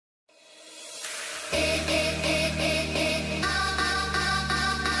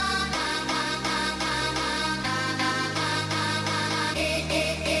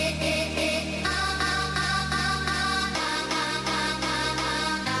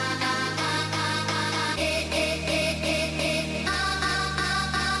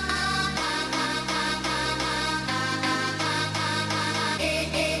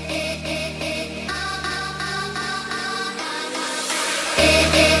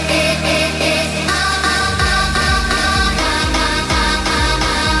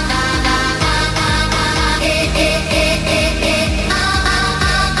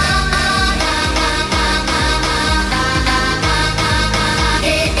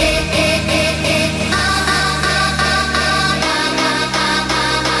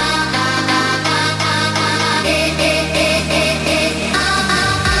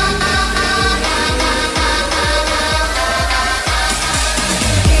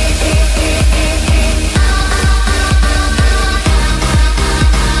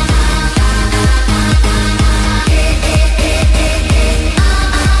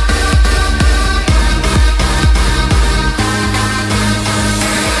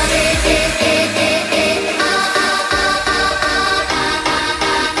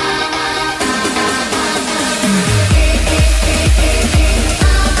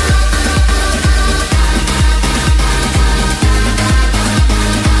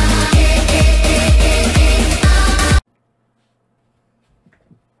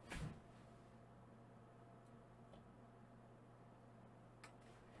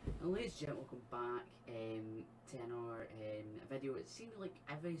it seems like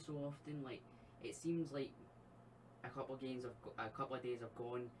every so often, like it seems like a couple of days have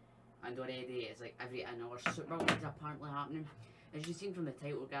gone, and already it's like every another Super League is apparently happening. As you've seen from the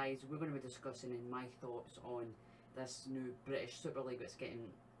title, guys, we're going to be discussing in my thoughts on this new British Super League that's getting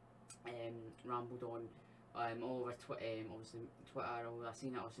rambled on all over obviously Twitter. I've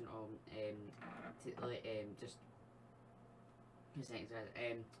seen it also on just 2 seconds.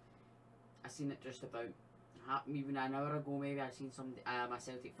 I seen it just about even an hour ago. Maybe I seen some my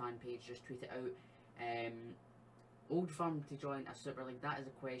Celtic fan page just tweet it out. Old Firm to join a Super League, that is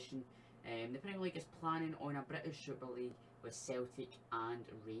a question. The Premier League is planning on a British Super League with Celtic and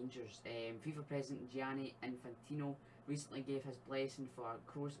Rangers. FIFA President Gianni Infantino recently gave his blessing for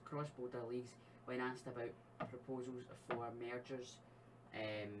cross-border leagues when asked about proposals for mergers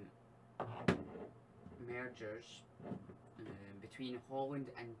between Holland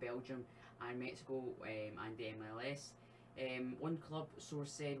and Belgium and Mexico and the MLS. One club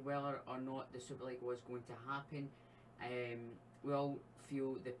source said whether or not the Super League was going to happen, we all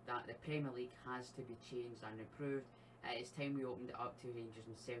feel that the Premier League has to be changed and improved. It's time we opened it up to Rangers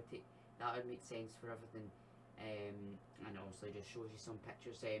and Celtic. That would make sense for everything. And also just shows you some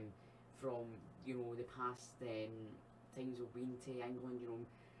pictures from the past times we've been to England.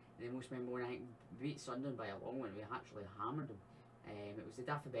 The most memorable, I think, we beat Sunderland by a long one. We actually hammered them. It was the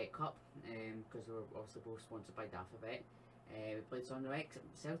Daffabet Cup because they were obviously both sponsored by Daffabet. We played Sunderland.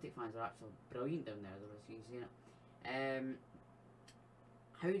 Celtic fans are absolutely brilliant down there. You can see it.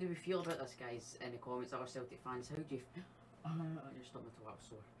 How do we feel about this, guys? In the comments, our Celtic fans, how do you? I just stopped my throat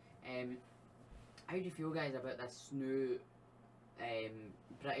sore. How do you feel, guys, about this new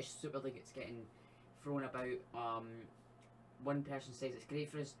British Super League that's getting thrown about? One person says it's great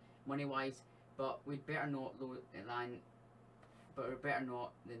for us money wise, but we'd better not than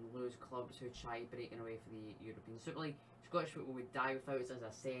lose clubs who try breaking away from the European Super League. Scottish football would die without us, as I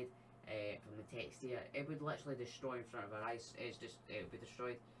said. From the text here, it would literally destroy in front of our eyes. It would be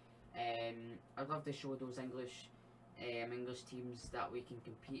destroyed. I'd love to show those English teams that we can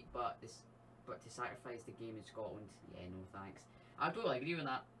compete, but to sacrifice the game in Scotland, yeah, no thanks. I totally agree with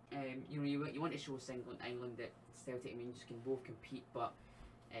that. You want to show England that Celtic and Rangers can both compete, but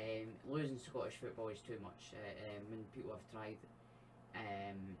losing Scottish football is too much. When people have tried,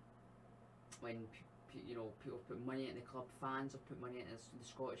 when people put money into the club, fans have put money into the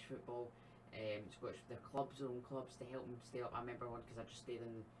Scottish football, their clubs, their own clubs, to help them stay up. I remember one because I just stayed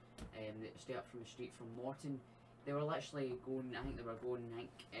stay up from the street from Morton. They were literally going. I think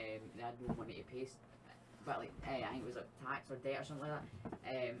they had no money to pay, but like I think it was like tax or debt or something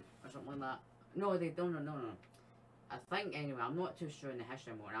like that. No, they don't. No. I think anyway. I'm not too sure in the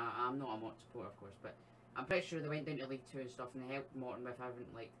history anymore. I'm not a Morton supporter, of course, but I'm pretty sure they went down to League Two and stuff, and they helped Morton with having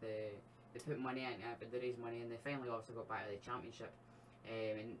like they put money in it, but they raised money, and they finally also got back to the Championship.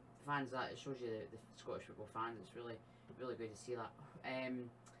 And fans, that it shows you the Scottish football fans. It's really good to see that.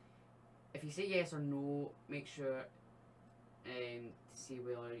 If you say yes or no, make sure to say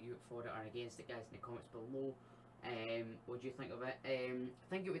whether you're for it or against it, guys, in the comments below. What do you think of it? I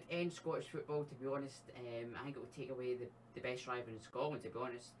think it would end Scottish football, to be honest. I think it would take away the best rival in Scotland, to be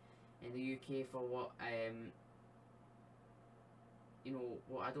honest. In the UK, for what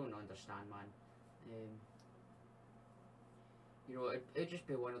what I don't understand, man. It'd just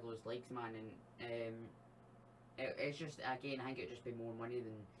be one of those leagues, man, and it's just, again, I think it'd just be more money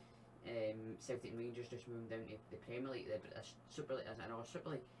than Celtic and Rangers just moving down to the Premier League, the Super League, as another Super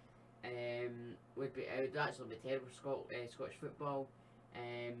League. It would actually be terrible for Scottish football.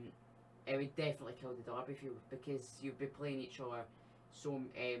 It would definitely kill the derby field, because you'd be playing each other so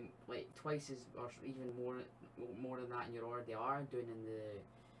like twice as, or even more than that, and you already are doing in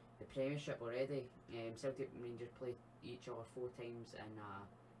the Premiership already. Celtic and Rangers play each other 4 times in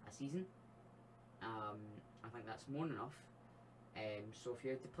a season. I think that's more than enough. So if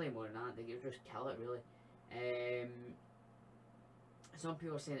you had to play more than that, then you'd just kill it, really. Some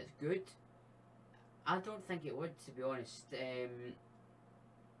people are saying it's good. I don't think it would, to be honest.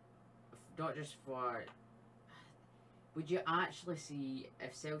 Not just for... Would you actually see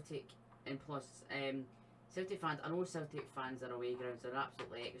if Celtic, and plus Celtic fans, I know Celtic fans are away grounds, they're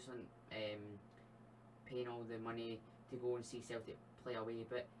absolutely excellent, paying all the money to go and see Celtic play away,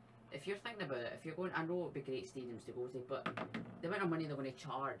 but if you're thinking about it, if you're going, I know it would be great stadiums to go to, but the amount of money they're going to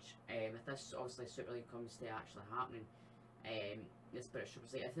charge, if this obviously Super League comes to actually happening, this British Super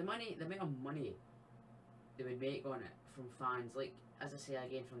League, if the amount of money they would make on it from fans, like, as I say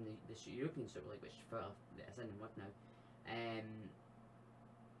again, from the European Super League, which is in the mud now,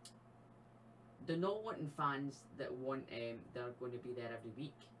 they're not wanting fans that they're going to be there every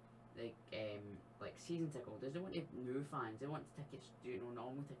week. like season ticket holders. They want new fans. They want tickets,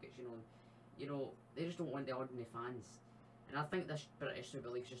 normal tickets. They just don't want the ordinary fans. And I think this British Super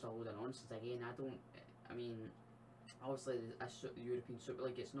League's just a load of nonsense again. I mean, obviously the European Super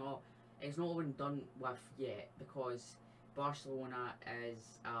League, it's not been done with yet because Barcelona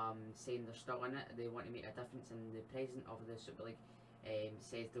is saying they're still in it. They want to make a difference, and the president of the Super League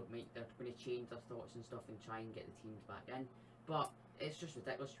says they're going to change their thoughts and stuff and try and get the teams back in. But it's just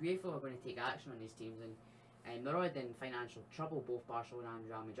ridiculous. UEFA are going to take action on these teams, and they're already in financial trouble, both Barcelona and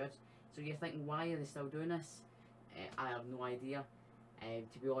Real Madrid. So you're thinking, why are they still doing this? I have no idea,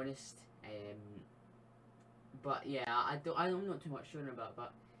 to be honest. But yeah, I'm not too much sure about it,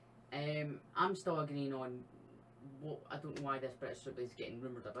 but I'm still agreeing on what I don't know why this British Super League is getting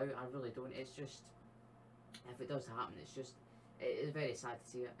rumoured about. I really don't. It's just, if it does happen, it's very sad to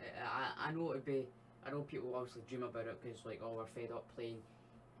see it. I know I know people obviously dream about it because like, oh, we're fed up playing,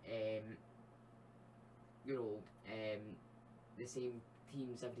 the same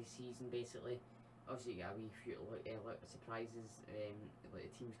teams every season basically. Obviously, you get a wee few surprises, like the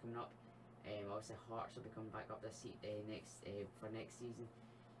teams coming up. Obviously, Hearts will be coming back up this for next season.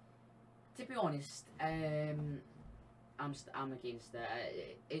 To be honest, I'm against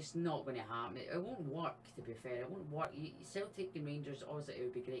it. It's not going to happen. It won't work. To be fair, it won't work. Celtic and Rangers, obviously, it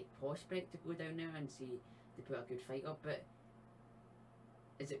would be a great prospect to go down there and see they put a good fight up. But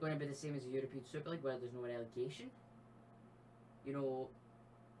is it going to be the same as the European Super League where there's no relegation?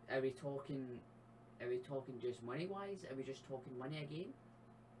 Are we talking just money wise? Are we just talking money again?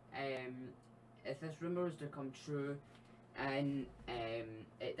 If this rumour was to come true, and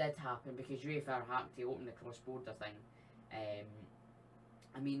it did happen because UEFA happened to open the cross-border thing.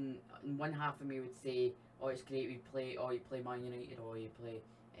 I mean, one half of me would say, oh, it's great you play Man United or you play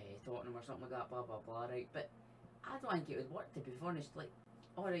Tottenham or something like that, blah blah blah, right? But I don't think it would work, to be honest. Like,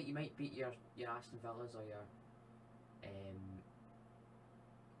 alright, you might beat your Aston Villas or your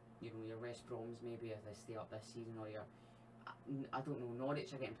your West Broms maybe if they stay up this season, or your I don't know,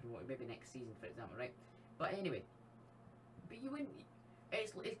 Norwich are getting promoted maybe next season, for example, right? But anyway, but you wouldn't.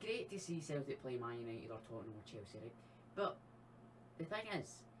 It's great to see Celtic play Man United or Tottenham or Chelsea, right? But the thing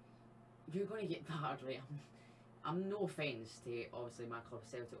is, you're going to get battered, right? I'm no offence to obviously my club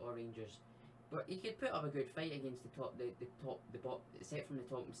Celtic or Rangers, but you could put up a good fight against except from the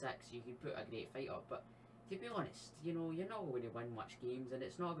top 6, you could put a great fight up. But to be honest, you're not going to win much games, and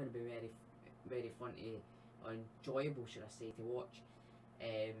it's not going to be very, very fun or enjoyable, should I say, to watch.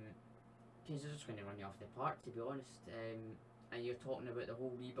 Because they're just going to run you off the park, to be honest. And you're talking about the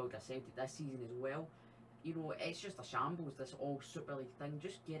whole rebuild of Celtic this season as well. It's just a shambles, this all Super League thing.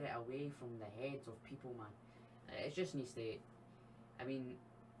 Just get it away from the heads of people, man. It just needs to. I mean,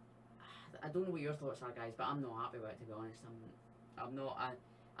 I don't know what your thoughts are, guys, but I'm not happy with it, to be honest. I'm not.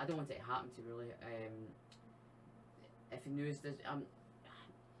 I don't want it to happen to really. If the news does,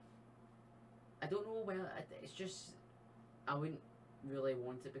 I don't know. Well, it's just I wouldn't really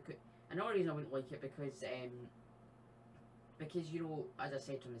want it because another reason I wouldn't like it because as I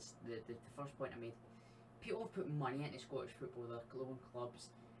said from the first point I made, people have put money into Scottish football, their own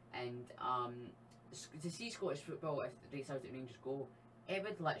clubs, and to see Scottish football, if the Celtic Rangers go, it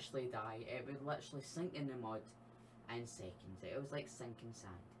would literally die. It would literally sink in the mud in seconds. It was like sinking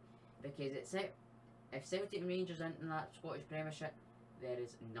sand, because if Celtic and Rangers into that Scottish Premiership, there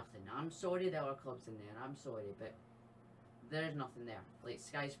is nothing. I'm sorry there are clubs in there, I'm sorry, but there is nothing there. Like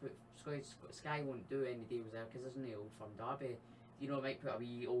Sky won't do any deals there because there's no Old Firm derby. It might put a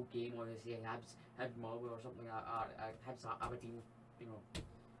wee old game on, say Hibs Marlborough or something like that, Hibs Aberdeen, you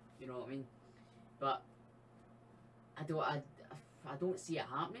know what I mean. But I don't see it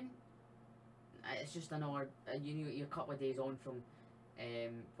happening. It's just another, you're a couple of days on from.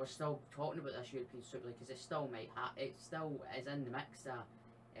 We're still talking about this European Super League because it still it still is in the mix.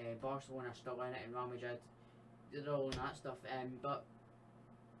 Barcelona are still in it, and Real Madrid, they're all in that stuff. But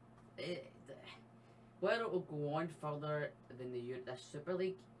whether it will go on further than this Super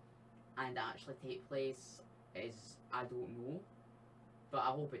League and actually take place is, I don't know. But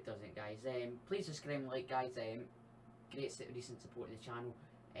I hope it doesn't, guys. Please subscribe and like, guys. Great recent support of the channel.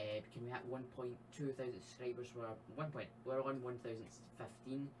 Can we hit 1.2 thousand subscribers? We're on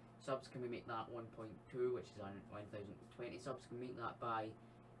 1,015 subs. Can we make that 1.2, which is on 1,020 subs? Can we make that by,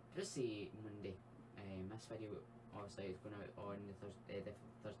 just say, Monday? This video obviously is going out on the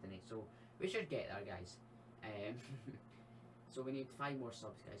Thursday night, so we should get there, guys. So we need 5 more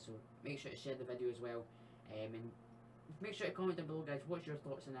subs, guys. So make sure to share the video as well, and make sure to comment down below, guys. What's your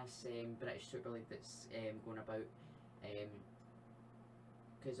thoughts on this British Super League that's going about?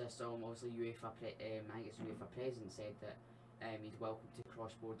 Because I saw obviously I think it's UEFA president said that he's welcome to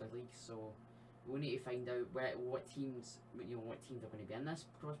cross-border leagues. So we need to find out what teams are going to be in this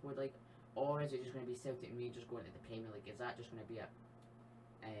cross-border league, or is it just going to be Celtic and Rangers going to the Premier League? Is that just going to be it?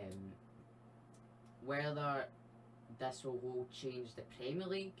 Whether this will change the Premier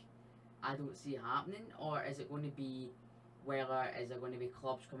League, I don't see it happening, or is it going to be is there going to be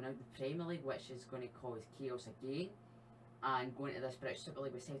clubs coming out of the Premier League, which is going to cause chaos again, and going to this British Super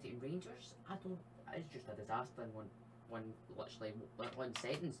League with Celtic and Rangers? It's just a disaster in literally one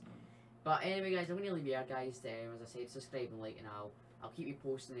sentence. But anyway, guys, I'm going to leave you here, guys. As I said, subscribe and like, and I'll keep you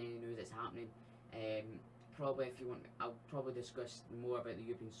posting any news that's happening. Probably if you want, I'll probably discuss more about the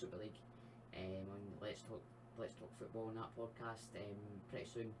European Super League on Let's Talk Football on that podcast pretty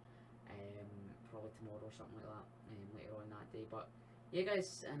soon. Probably tomorrow or something like that, later on that day. But yeah,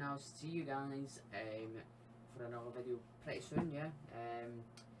 guys, and I'll see you guys for another video pretty soon. Yeah.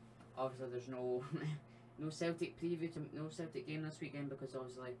 Obviously, there's no no Celtic preview no Celtic game this weekend, because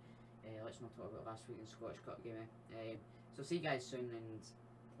obviously let's not talk about last weekend's Scottish Cup game. So see you guys soon, and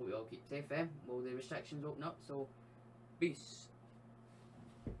hope you all keep safe. Will the restrictions open up? So peace.